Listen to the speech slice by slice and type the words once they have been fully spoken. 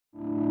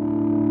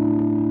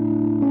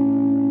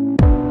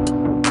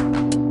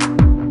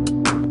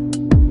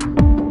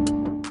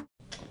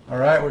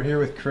we're here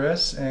with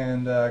Kris,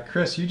 and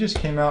Kris, you just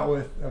came out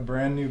with a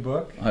brand new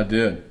book. I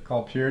did.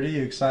 Called Purity.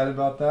 You excited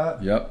about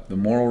that? Yep, The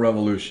Moral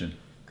Revolution.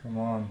 Come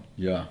on.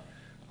 Yeah.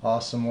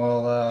 Awesome.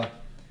 Well,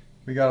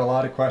 we got a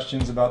lot of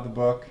questions about the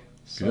book,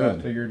 so Good.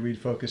 I figured we'd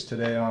focus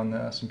today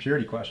on some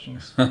purity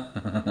questions.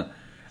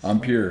 I'm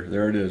pure.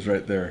 There it is,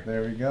 right there.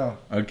 There we go.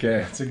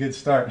 Okay. That's a good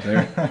start.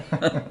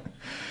 There.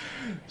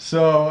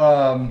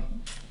 So,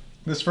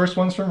 this first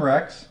one's from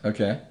Rex.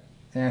 Okay.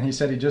 And he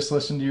said he just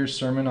listened to your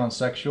sermon on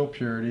sexual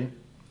purity.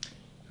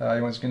 He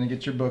was going to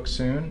get your book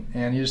soon.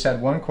 And he just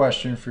had one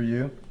question for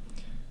you.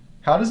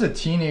 How does a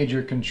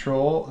teenager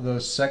control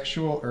those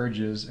sexual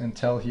urges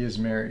until he is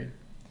married?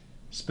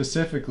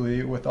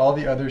 Specifically, with all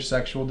the other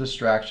sexual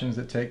distractions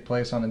that take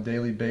place on a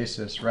daily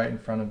basis right in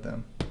front of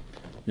them.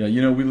 Yeah,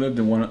 you know, we live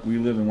in one of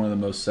the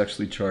most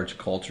sexually charged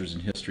cultures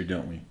in history,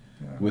 don't we?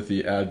 Yeah. With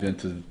the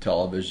advent of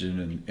television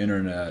and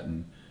internet,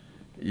 and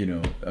you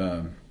know,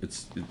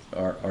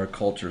 our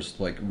culture's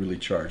like really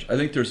charged. I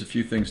think there's a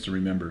few things to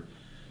remember.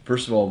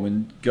 First of all,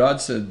 when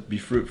God said, "Be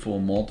fruitful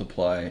and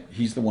multiply,"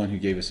 He's the one who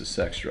gave us a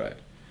sex drive.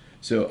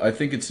 So I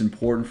think it's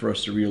important for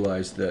us to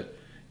realize that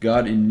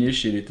God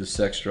initiated the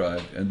sex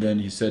drive, and then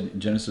He said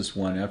in Genesis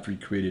 1, after He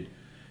created,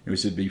 He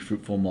said, "Be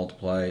fruitful, and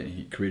multiply." And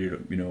He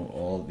created, you know,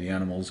 all the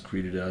animals,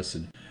 created us,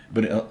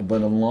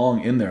 but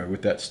along in there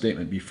with that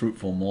statement, "Be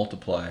fruitful, and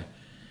multiply,"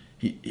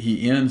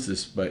 He ends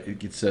this by,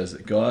 it says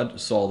that God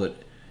saw that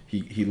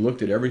He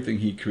looked at everything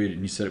He created,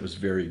 and He said it was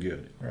very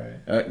good. Right.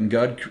 And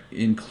God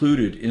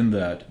included in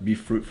that, "Be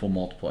fruitful,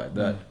 multiply."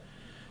 That,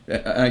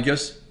 and I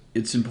guess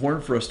it's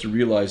important for us to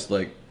realize,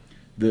 like,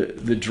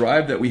 the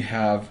drive that we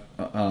have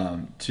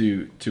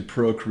to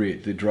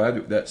procreate, the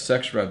drive, that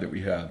sex drive that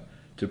we have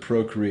to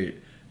procreate,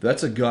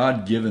 that's a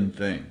God-given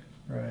thing.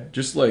 Right.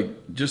 Just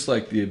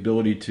like the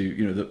ability to,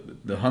 you know,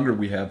 the hunger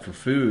we have for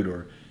food,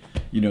 or,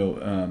 you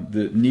know,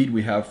 the need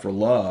we have for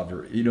love,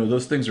 or, you know,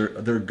 those things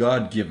they're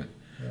God-given.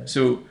 Right.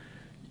 So,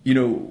 you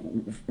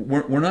know,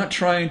 we're not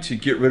trying to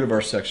get rid of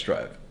our sex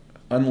drive.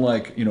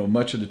 Unlike, you know,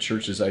 much of the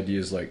church's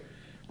ideas, like,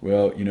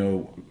 well, you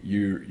know,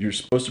 you're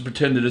supposed to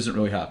pretend it isn't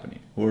really happening,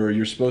 or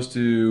you're supposed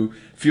to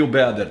feel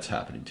bad that it's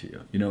happening to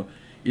you. You know,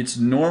 it's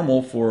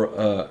normal for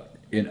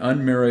an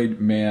unmarried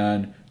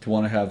man to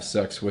want to have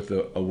sex with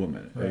a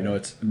woman. Right. You know,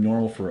 it's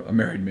normal for a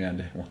married man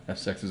to want to have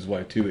sex with his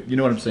wife too. You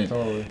know what I'm saying?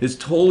 Totally. It's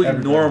totally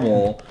Everybody.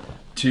 normal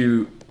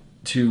to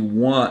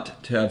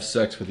want to have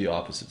sex with the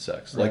opposite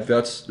sex. Right. Like,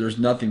 there's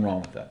nothing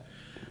wrong with that.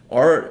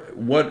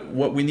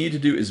 What we need to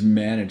do is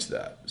manage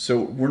that.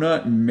 So we're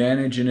not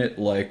managing it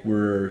like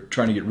we're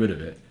trying to get rid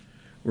of it.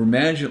 We're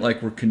managing it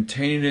like we're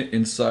containing it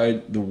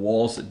inside the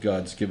walls that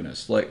God's given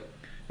us. Like,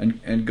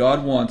 and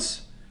God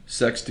wants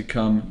sex to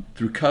come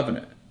through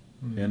covenant.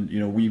 And, you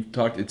know, we've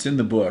talked, it's in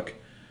the book,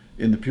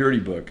 in the purity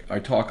book, I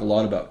talk a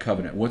lot about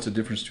covenant. What's the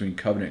difference between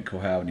covenant and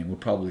cohabiting? We'll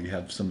probably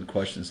have some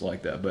questions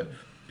like that. But,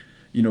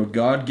 you know,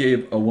 God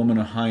gave a woman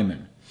a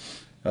hymen,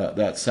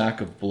 that sac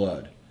of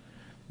blood,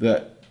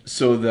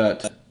 so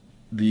that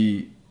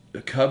the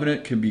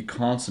covenant can be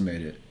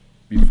consummated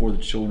before the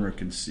children are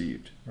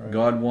conceived. Right.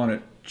 God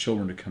wanted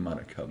children to come out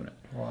of covenant.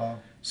 Wow.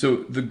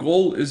 So the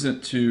goal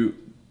isn't to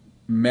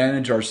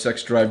manage our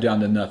sex drive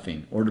down to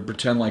nothing, or to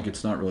pretend like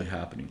it's not really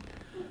happening.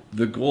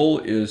 The goal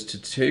is to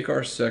take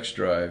our sex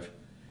drive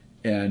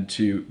and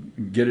to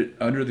get it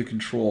under the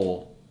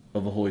control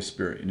of the Holy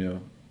Spirit. You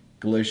know,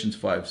 Galatians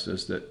 5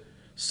 says that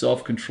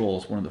self-control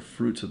is one of the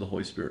fruits of the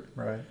Holy Spirit.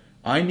 Right.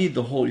 I need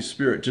the Holy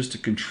Spirit just to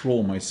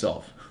control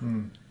myself.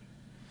 And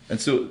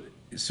so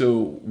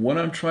what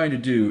I'm trying to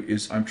do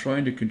is I'm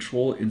trying to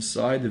control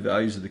inside the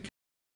values of the